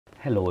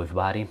Hello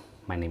everybody,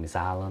 my name is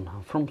Alan,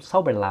 I'm from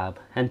Sauber-Lab,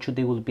 and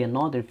today will be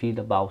another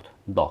video about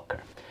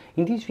Docker.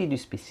 In this video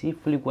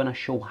specifically, I'm going to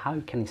show how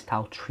you can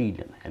install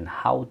Trilium and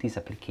how this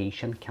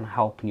application can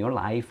help in your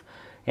life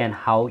and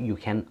how you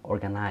can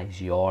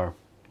organize your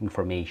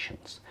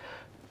informations.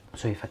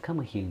 So if I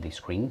come here in the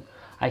screen,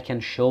 I can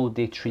show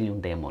the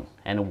Trilium demo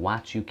and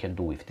what you can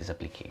do with this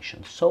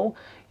application. So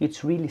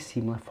it's really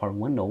similar for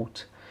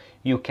OneNote.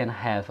 You can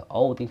have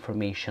all the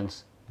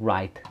informations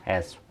right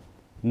as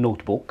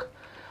notebook.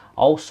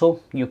 Also,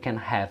 you can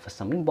have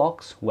some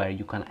inbox where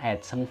you can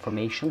add some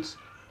informations,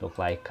 look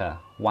like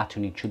what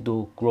you need to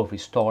do, grocery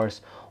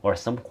stores, or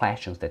some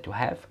questions that you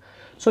have.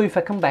 So if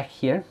I come back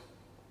here,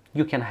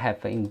 you can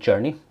have in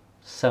Journey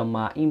some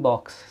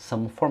inbox,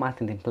 some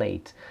formatting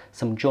template,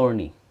 some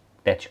journey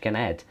that you can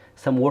add,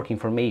 some work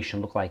information,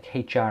 look like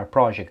HR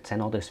projects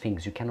and other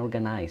things you can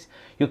organize.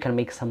 You can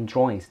make some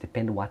drawings,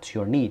 depend what's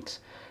your needs.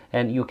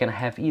 And you can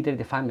have either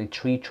the family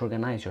tree to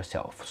organize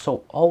yourself.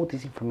 So all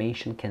this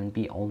information can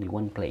be only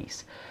one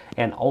place,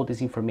 and all this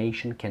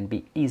information can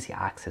be easy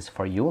access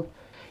for you.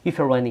 If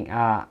you're running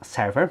a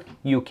server,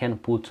 you can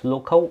put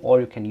local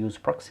or you can use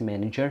proxy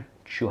manager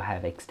to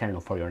have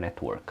external for your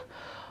network.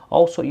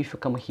 Also, if you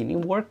come here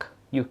in work,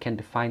 you can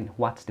define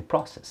what's the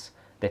process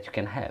that you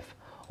can have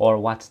or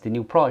what's the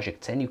new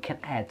projects, and you can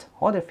add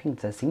other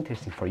things that's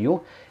interesting for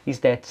you is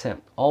that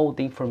all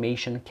the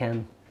information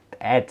can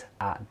add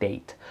a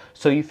date.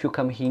 So if you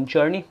come here in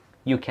Journey,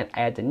 you can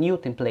add a new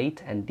template,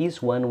 and this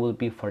one will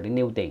be for the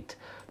new date.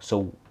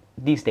 So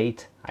this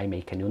date I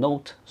make a new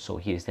note, so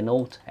here's the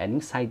note, and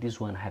inside this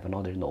one I have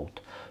another note.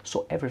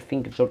 So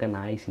everything is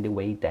organized in the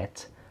way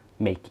that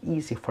make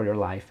easy for your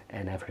life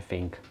and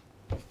everything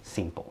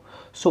simple.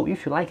 So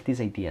if you like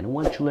this idea and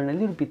want to learn a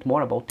little bit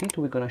more about it,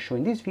 we're gonna show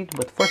in this video.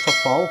 But first of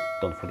all,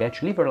 don't forget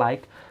to leave your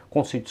like,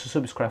 consider to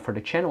subscribe for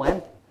the channel,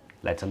 and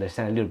let's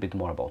understand a little bit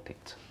more about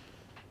it.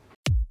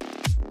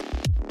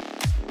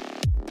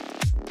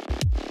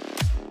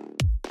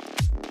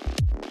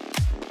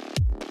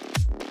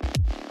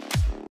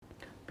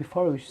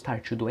 Before we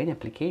start to do any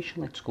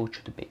application, let's go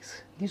to the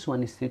base. This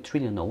one is the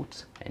Trilium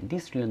Notes, and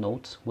these Trilium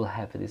Notes will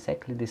have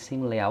exactly the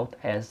same layout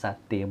as a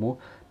demo,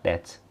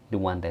 that's the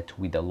one that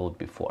we downloaded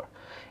before.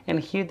 And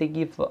here they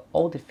give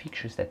all the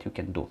features that you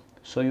can do.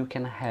 So you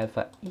can have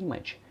an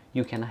image,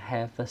 you can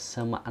have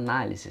some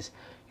analysis,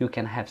 you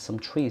can have some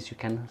trees, you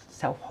can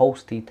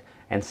self-host it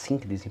and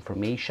sync this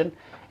information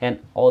and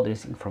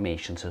others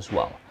informations as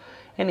well.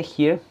 And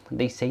here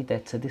they say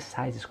that the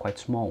size is quite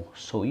small.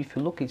 So if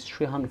you look, it's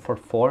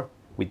 344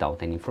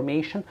 without any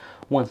information.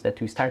 Once that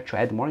we start to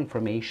add more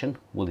information,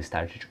 we'll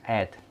start to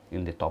add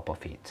in the top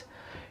of it.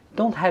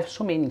 Don't have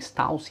so many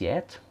installs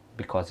yet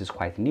because it's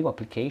quite a new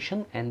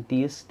application, and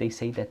this they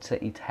say that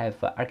it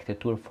have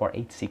architecture for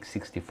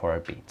 8664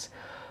 bits.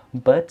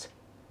 But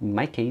in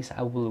my case,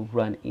 I will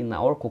run in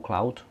Oracle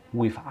Cloud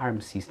with ARM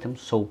system,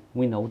 so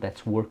we know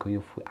that's working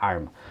with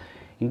ARM.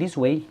 In this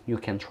way, you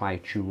can try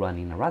to run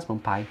in a Raspberry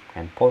Pi,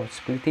 and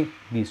possibility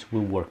this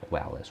will work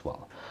well as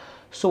well.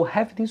 So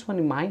have this one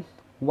in mind.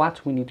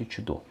 What we need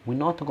to do, we're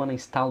not gonna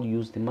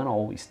use the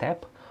manual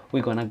step,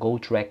 we're gonna go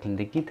directly in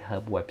the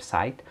GitHub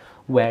website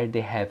where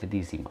they have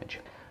this image.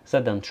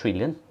 Zadan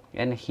Trilium,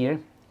 and here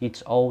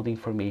it's all the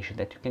information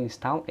that you can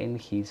install,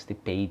 and here's the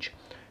page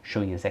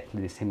showing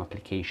exactly the same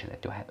application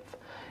that you have.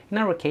 In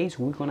our case,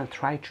 we're gonna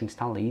try to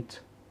install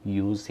it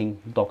using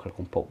Docker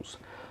Compose.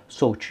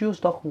 So to use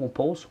Docker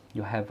Compose,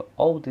 you have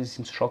all these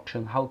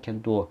instructions, how you can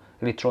do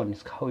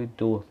electronics, how you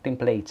do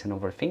templates and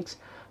other things.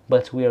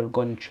 But we are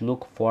going to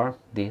look for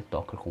the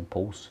Docker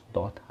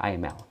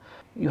Compose.iml.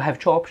 You have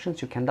two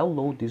options. You can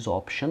download this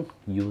option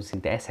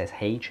using the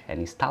SSH and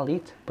install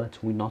it, but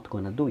we're not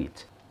going to do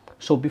it.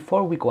 So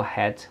before we go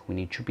ahead, we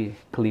need to be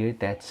clear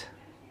that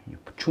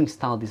to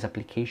install this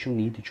application,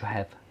 you need to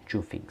have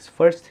two things.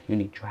 First, you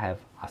need to have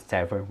a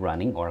server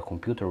running or a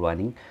computer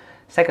running.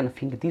 Second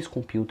thing, this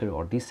computer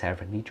or this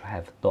server need to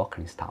have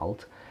Docker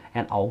installed,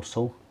 and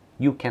also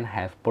you can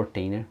have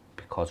Portainer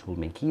because it will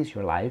make easier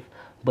your life.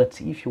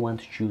 But if you want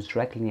to choose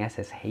directly in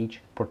SSH,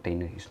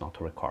 Portainer is not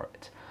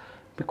required.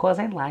 Because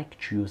I like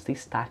to use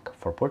this stack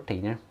for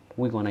Portainer,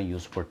 we're gonna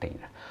use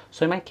Portainer.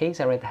 So in my case,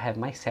 I already have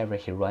my server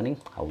here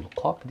running. I will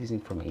copy this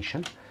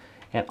information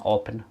and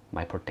open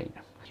my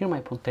Portainer. Here in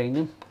my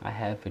Portainer, I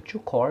have 2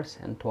 cores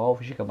and 12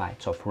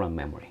 gigabytes of RAM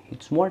memory.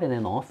 It's more than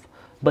enough,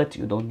 but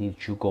you don't need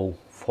to go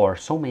for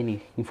so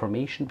many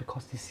information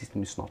because this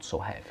system is not so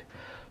heavy.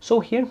 So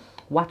here,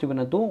 what we're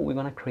gonna do, we're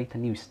gonna create a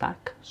new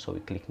stack. So we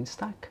click in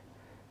stack,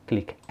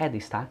 click add a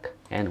stack,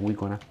 and we're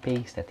gonna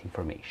paste that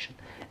information.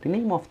 The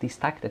name of the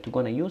stack that we're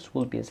gonna use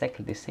will be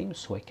exactly the same,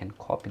 so I can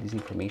copy this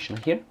information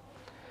here.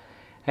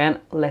 And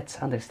let's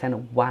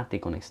understand what they're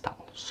gonna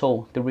install.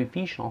 So the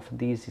revision of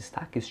this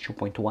stack is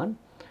 2.1.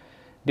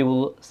 They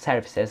will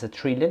serve as a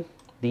Trilium.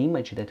 The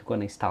image that we're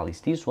gonna install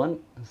is this one,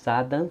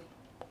 Zadan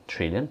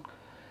Trilium.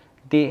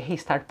 The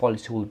restart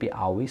policy will be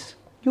always.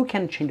 You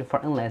can change it for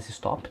unless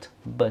stopped,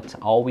 but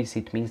always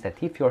it means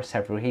that if your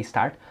server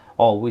restart,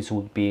 always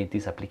will be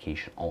this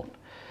application on.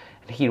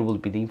 And here will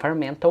be the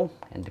environmental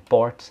and the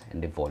ports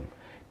and the volume.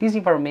 This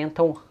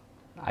environmental,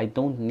 I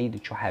don't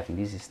need to have in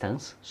this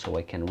instance, so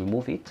I can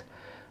remove it.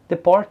 The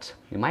port,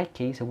 in my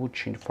case, I would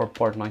change for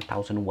port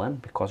 9001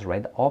 because I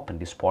already opened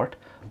this port,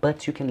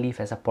 but you can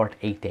leave as a port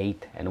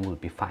 88 and it will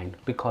be fine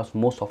because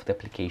most of the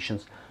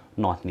applications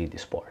not need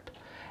this port.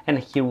 And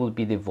here will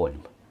be the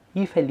volume.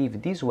 If I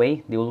leave this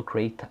way, they will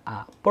create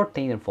a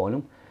portainer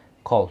volume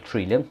called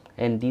Trilium,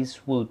 and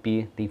this will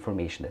be the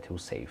information that will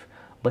save.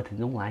 But I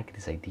don't like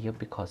this idea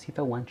because if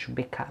I want to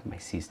backup my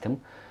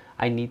system,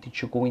 I need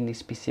to go in a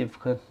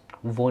specific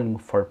volume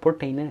for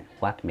portainer,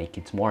 what makes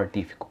it more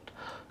difficult.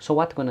 So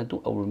what I'm gonna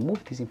do, I'll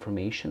remove this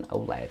information,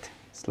 I'll add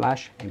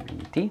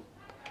 /mbt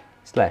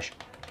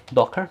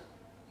 /docker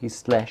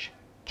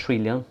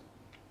 /Trilium,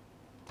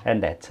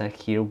 and that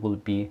here will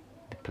be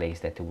the place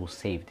that I will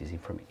save this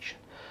information.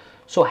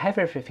 So I have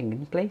everything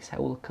in place, I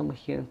will come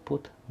here and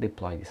put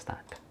deploy this time.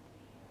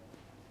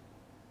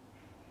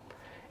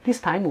 This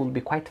time will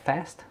be quite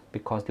fast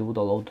because they would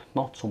load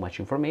not so much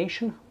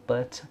information,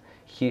 but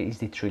here is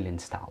the Trilium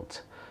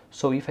installed.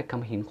 So if I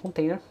come here in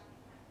container,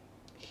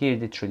 here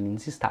the Trilium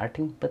is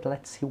starting, but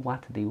let's see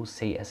what they will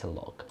say as a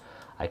log.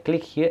 I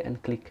click here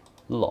and click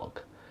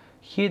log.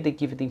 Here they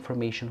give the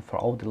information for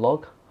all the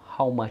log,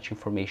 how much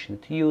information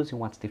to use and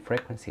what's the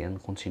frequency,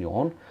 and continue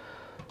on.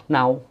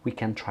 Now we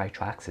can try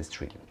to access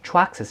Trilium. To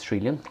access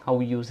Trilium, I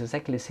will use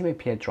exactly the same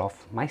IP address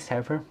of my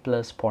server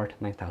plus port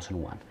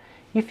 9001.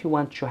 If you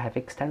want to have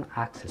external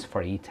access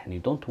for it and you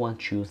don't want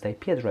to use the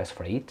IP address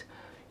for it,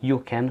 you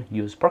can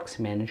use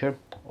Proxy Manager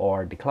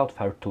or the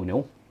Cloudflare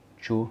tunnel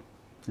to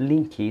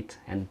link it,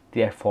 and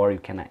therefore you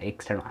can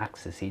external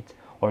access it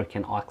or you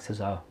can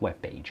access a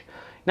web page.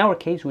 In our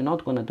case, we're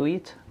not gonna do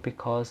it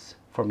because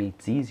for me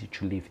it's easy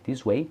to leave it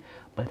this way,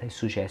 but I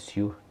suggest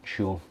you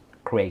to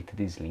create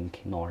this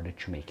link in order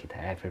to make it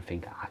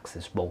everything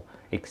accessible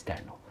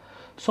external.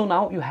 So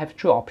now you have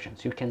two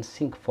options. You can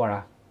sync for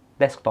a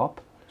desktop.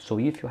 So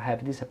if you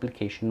have this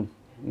application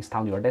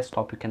installed on your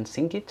desktop, you can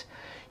sync it.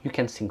 You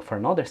can sync for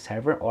another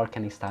server or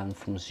can install it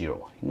from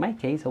zero. In my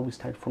case, I will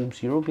start from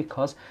zero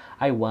because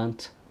I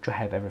want to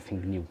have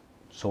everything new.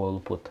 So I will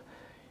put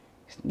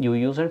new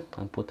user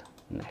and put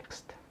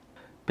next.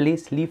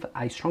 Please leave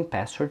a strong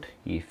password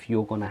if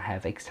you're gonna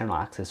have external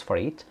access for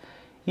it.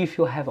 If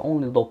you have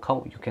only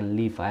local, you can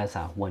leave as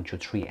a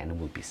 123 and it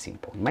will be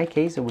simple. In my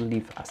case, I will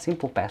leave a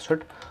simple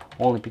password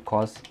only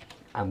because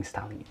I'm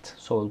installing it.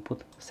 So I'll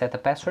put set a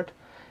password,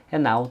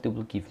 and now they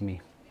will give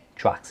me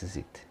to access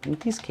it. In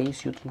this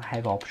case, you don't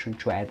have option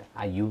to add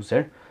a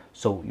user,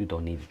 so you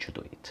don't need to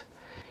do it.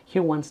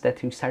 Here, once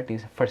that you start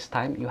this first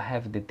time, you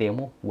have the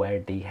demo where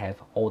they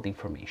have all the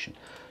information.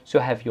 So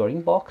you have your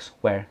inbox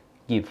where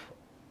give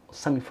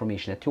some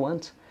information that you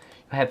want.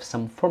 You have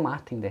some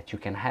formatting that you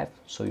can have,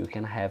 so you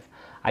can have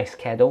a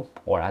schedule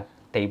or a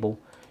table.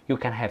 You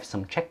can have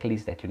some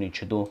checklists that you need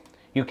to do.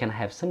 You can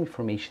have some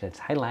information that's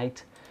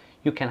highlight.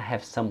 You can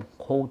have some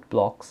code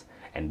blocks,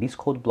 and these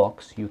code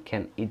blocks you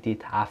can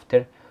edit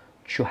after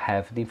to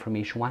have the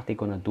information what they're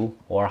gonna do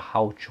or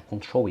how to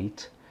control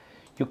it.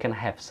 You can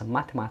have some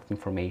mathematical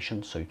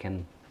information, so you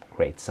can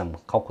create some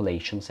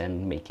calculations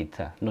and make it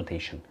a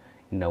notation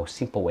in a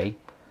simple way.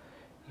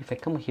 If I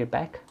come here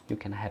back, you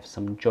can have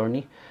some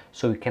journey,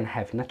 so you can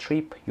have in a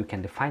trip, you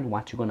can define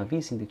what you're gonna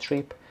visit in the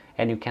trip,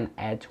 and you can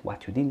add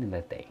what you did in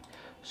that day.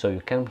 So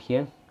you come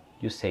here,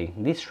 you say,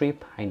 this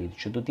trip, I need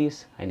to do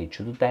this, I need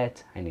to do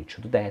that, I need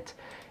to do that.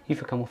 If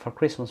you come for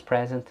Christmas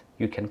present,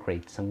 you can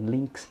create some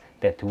links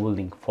that will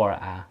link for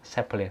a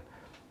separate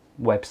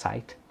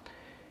website.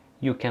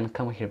 You can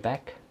come here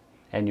back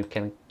and you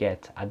can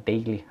get a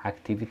daily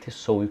activity,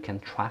 so you can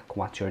track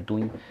what you're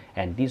doing,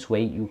 and this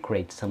way you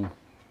create some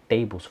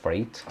tables for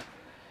it.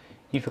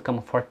 If you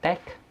come for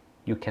tech,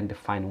 you can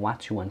define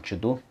what you want to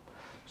do,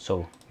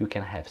 so you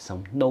can have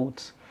some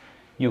notes,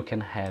 you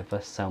can have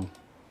some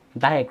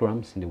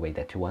diagrams in the way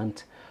that you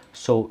want,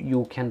 so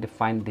you can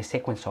define the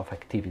sequence of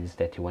activities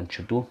that you want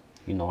to do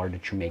in order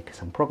to make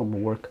some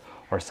program work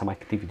or some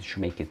activity to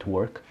make it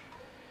work.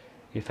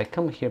 If I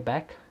come here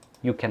back,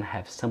 you can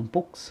have some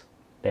books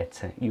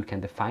that you can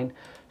define,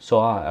 so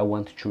I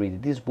want to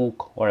read this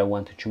book, or I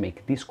want to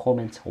make these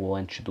comments, or I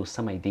want to do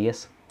some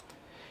ideas.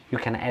 You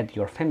can add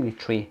your family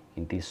tree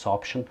in this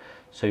option,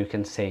 so you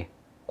can say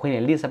Queen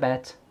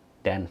Elizabeth,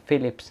 then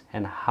Phillips,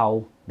 and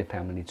how the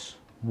families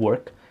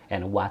work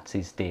and what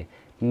is the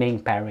main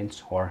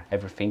parents or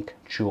everything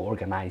to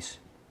organize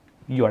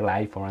your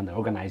life or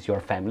organize your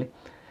family.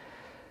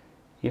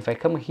 If I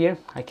come here,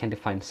 I can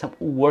define some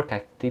work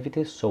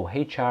activities, so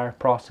HR,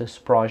 process,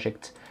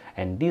 projects,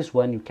 and this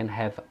one you can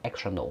have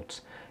extra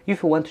notes.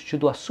 If you want to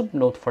do a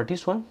subnote for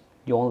this one,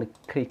 you only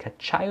click a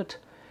child,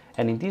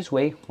 and in this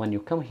way, when you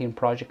come here in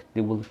project,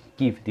 they will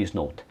give this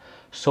note.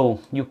 So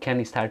you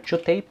can start to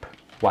type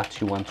what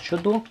you want to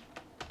do,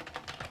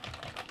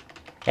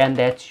 and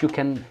that you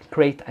can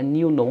create a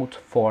new note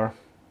for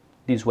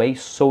this way,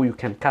 so you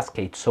can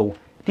cascade. So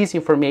this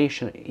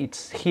information,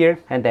 it's here,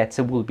 and that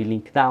will be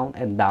linked down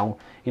and down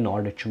in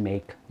order to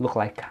make look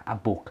like a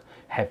book,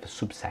 have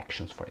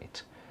subsections for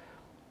it.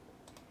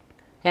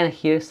 And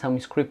here some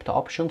script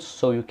options,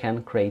 so you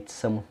can create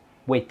some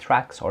weight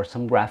tracks or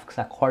some graphics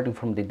according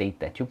from the date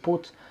that you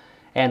put,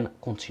 and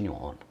continue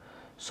on.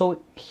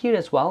 So here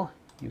as well,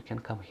 you can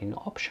come here in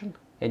option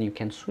and you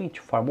can switch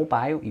for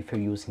mobile. If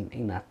you're using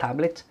in a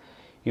tablet,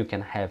 you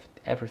can have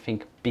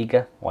everything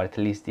bigger, or at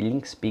least the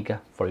links bigger,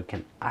 for you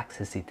can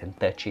access it and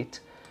touch it.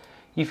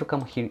 If you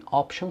come here in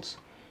options,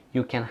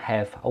 you can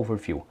have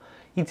overview.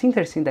 It's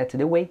interesting that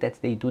the way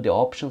that they do the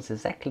options is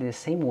exactly the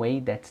same way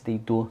that they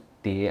do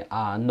the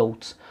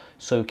notes.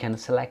 So you can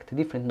select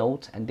different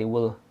notes and they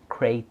will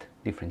create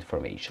different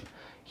information.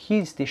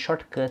 Here's the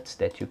shortcuts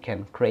that you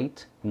can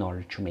create in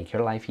order to make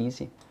your life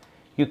easy.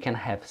 You can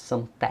have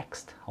some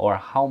text or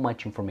how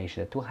much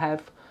information that you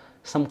have,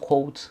 some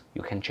quotes,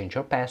 you can change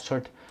your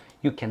password,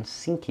 you can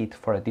sync it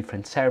for a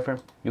different server,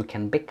 you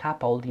can back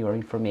up all your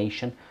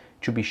information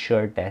to be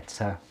sure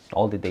that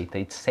all the data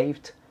is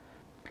saved.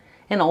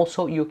 And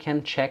also you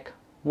can check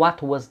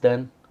what was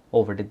done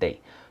over the day.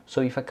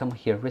 So if I come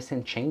here,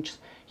 recent changes,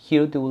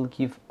 here they will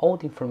give all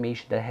the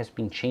information that has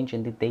been changed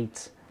and the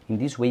dates. In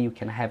this way you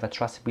can have a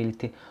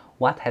traceability,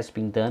 what has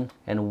been done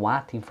and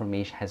what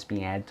information has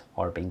been added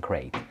or been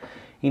created.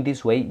 In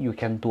this way you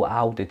can do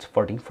audits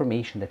for the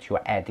information that you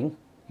are adding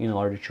in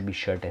order to be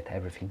sure that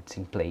everything is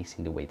in place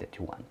in the way that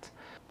you want.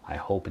 I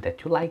hope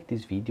that you like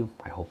this video,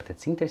 I hope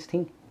that's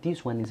interesting.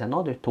 This one is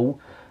another tool,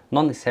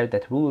 not necessarily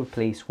that will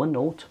replace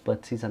OneNote,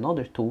 but is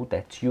another tool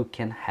that you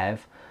can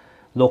have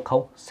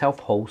local,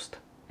 self-host,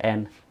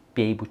 and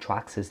be able to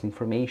access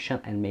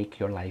information and make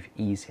your life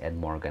easy and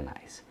more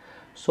organized.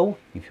 So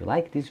if you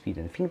like this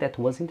video and think that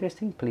was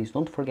interesting, please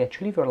don't forget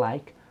to leave your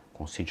like,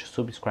 consider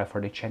subscribe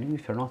for the channel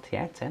if you're not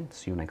yet, and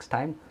see you next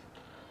time.